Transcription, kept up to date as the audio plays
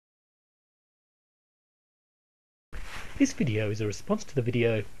This video is a response to the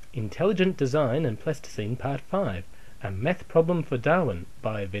video Intelligent Design and Plasticine Part 5, a math problem for Darwin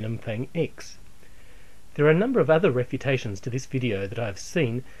by VenomFangX. There are a number of other refutations to this video that I have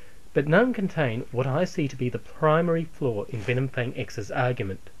seen, but none contain what I see to be the primary flaw in VenomFangX's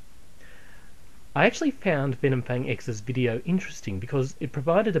argument. I actually found VenomFangX's video interesting because it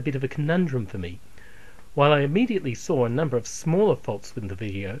provided a bit of a conundrum for me. While I immediately saw a number of smaller faults with the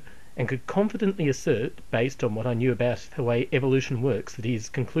video, and could confidently assert, based on what I knew about the way evolution works, that his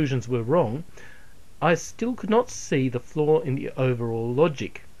conclusions were wrong, I still could not see the flaw in the overall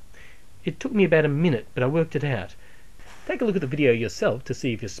logic. It took me about a minute, but I worked it out. Take a look at the video yourself to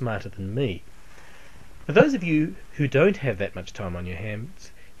see if you're smarter than me. For those of you who don't have that much time on your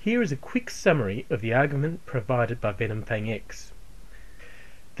hands, here is a quick summary of the argument provided by VenomFangX.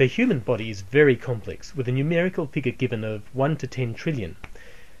 The human body is very complex, with a numerical figure given of 1 to 10 trillion.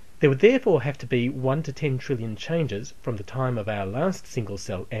 There would therefore have to be 1 to 10 trillion changes from the time of our last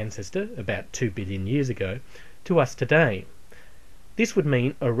single-cell ancestor, about 2 billion years ago, to us today. This would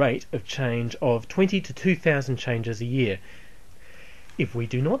mean a rate of change of 20 to 2,000 changes a year. If we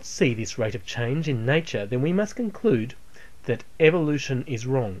do not see this rate of change in nature, then we must conclude that evolution is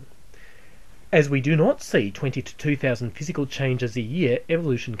wrong. As we do not see 20 to 2,000 physical changes a year,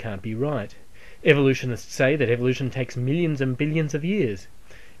 evolution can't be right. Evolutionists say that evolution takes millions and billions of years.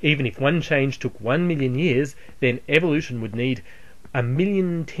 Even if one change took 1 million years, then evolution would need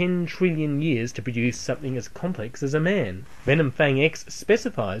 1,010 trillion years to produce something as complex as a man. VenomFangX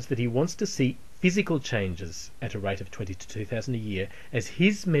specifies that he wants to see physical changes at a rate of 20 to 2,000 a year, as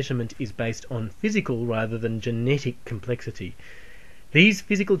his measurement is based on physical rather than genetic complexity. These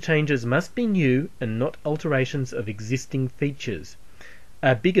physical changes must be new and not alterations of existing features.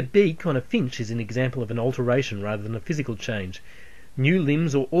 A bigger beak on a finch is an example of an alteration rather than a physical change. New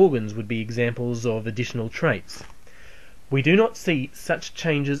limbs or organs would be examples of additional traits. We do not see such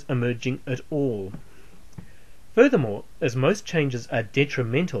changes emerging at all. Furthermore, as most changes are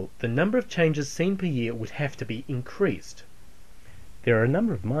detrimental, the number of changes seen per year would have to be increased. There are a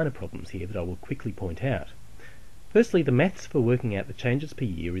number of minor problems here that I will quickly point out. Firstly, the maths for working out the changes per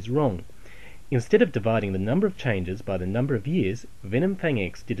year is wrong. Instead of dividing the number of changes by the number of years,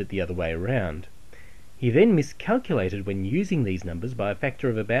 VenomFangX did it the other way around. He then miscalculated when using these numbers by a factor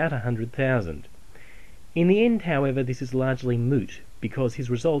of about 100,000. In the end, however, this is largely moot, because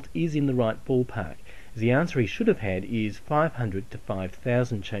his result is in the right ballpark, as the answer he should have had is 500 to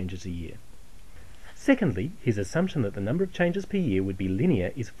 5,000 changes a year. Secondly, his assumption that the number of changes per year would be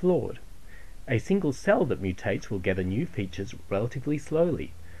linear is flawed. A single cell that mutates will gather new features relatively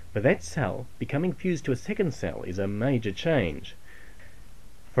slowly, but that cell becoming fused to a second cell is a major change.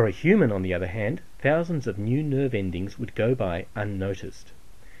 For a human, on the other hand, thousands of new nerve endings would go by unnoticed.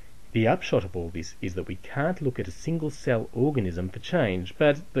 The upshot of all this is that we can't look at a single-cell organism for change,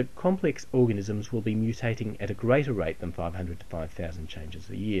 but the complex organisms will be mutating at a greater rate than 500 to 5,000 changes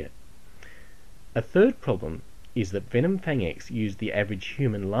a year. A third problem is that VenomFangX used the average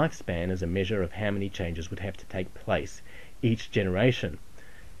human lifespan as a measure of how many changes would have to take place each generation.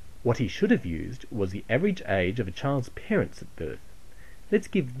 What he should have used was the average age of a child's parents at birth. Let's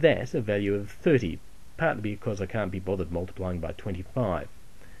give that a value of 30, partly because I can't be bothered multiplying by 25.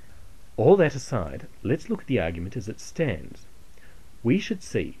 All that aside, let's look at the argument as it stands. We should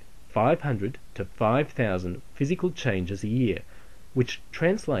see 500 to 5,000 physical changes a year, which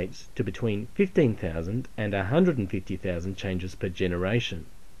translates to between 15,000 and 150,000 changes per generation.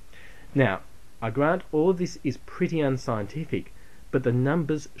 Now, I grant all of this is pretty unscientific, but the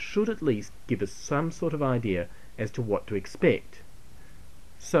numbers should at least give us some sort of idea as to what to expect.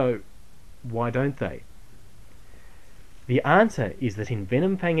 So, why don't they? The answer is that in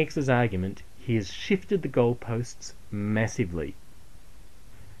VenomFangX's argument, he has shifted the goalposts massively.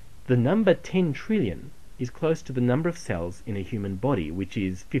 The number 10 trillion is close to the number of cells in a human body, which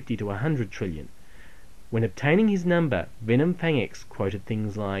is 50 to 100 trillion. When obtaining his number, VenomFangX quoted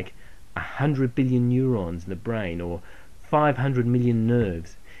things like 100 billion neurons in the brain or 500 million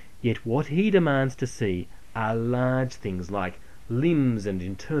nerves, yet what he demands to see are large things like limbs and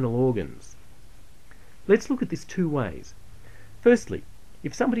internal organs. Let's look at this two ways. Firstly,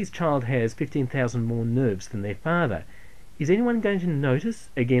 if somebody's child has 15,000 more nerves than their father, is anyone going to notice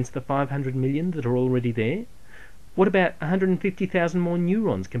against the 500 million that are already there? What about 150,000 more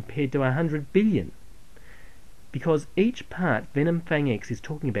neurons compared to 100 billion? Because each part VenomFangX is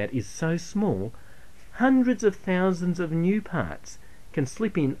talking about is so small, hundreds of thousands of new parts can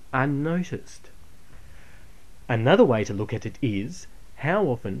slip in unnoticed. Another way to look at it is, how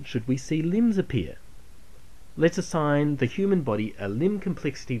often should we see limbs appear? Let's assign the human body a limb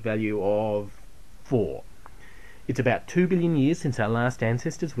complexity value of 4. It's about 2 billion years since our last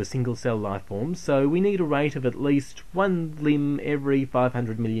ancestors were single-cell life forms, so we need a rate of at least one limb every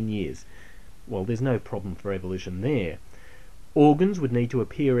 500 million years. Well, there's no problem for evolution there. Organs would need to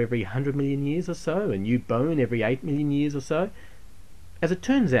appear every 100 million years or so, and new bone every 8 million years or so. As it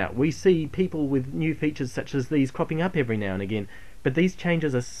turns out, we see people with new features such as these cropping up every now and again, but these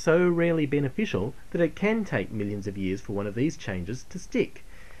changes are so rarely beneficial that it can take millions of years for one of these changes to stick.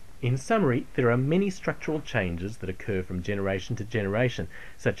 In summary, there are many structural changes that occur from generation to generation,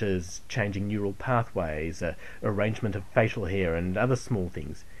 such as changing neural pathways, arrangement of facial hair, and other small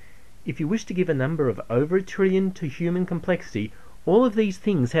things. If you wish to give a number of over a trillion to human complexity, all of these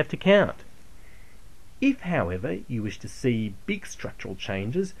things have to count. If, however, you wish to see big structural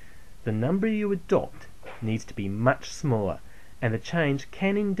changes, the number you adopt needs to be much smaller, and the change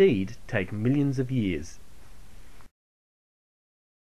can indeed take millions of years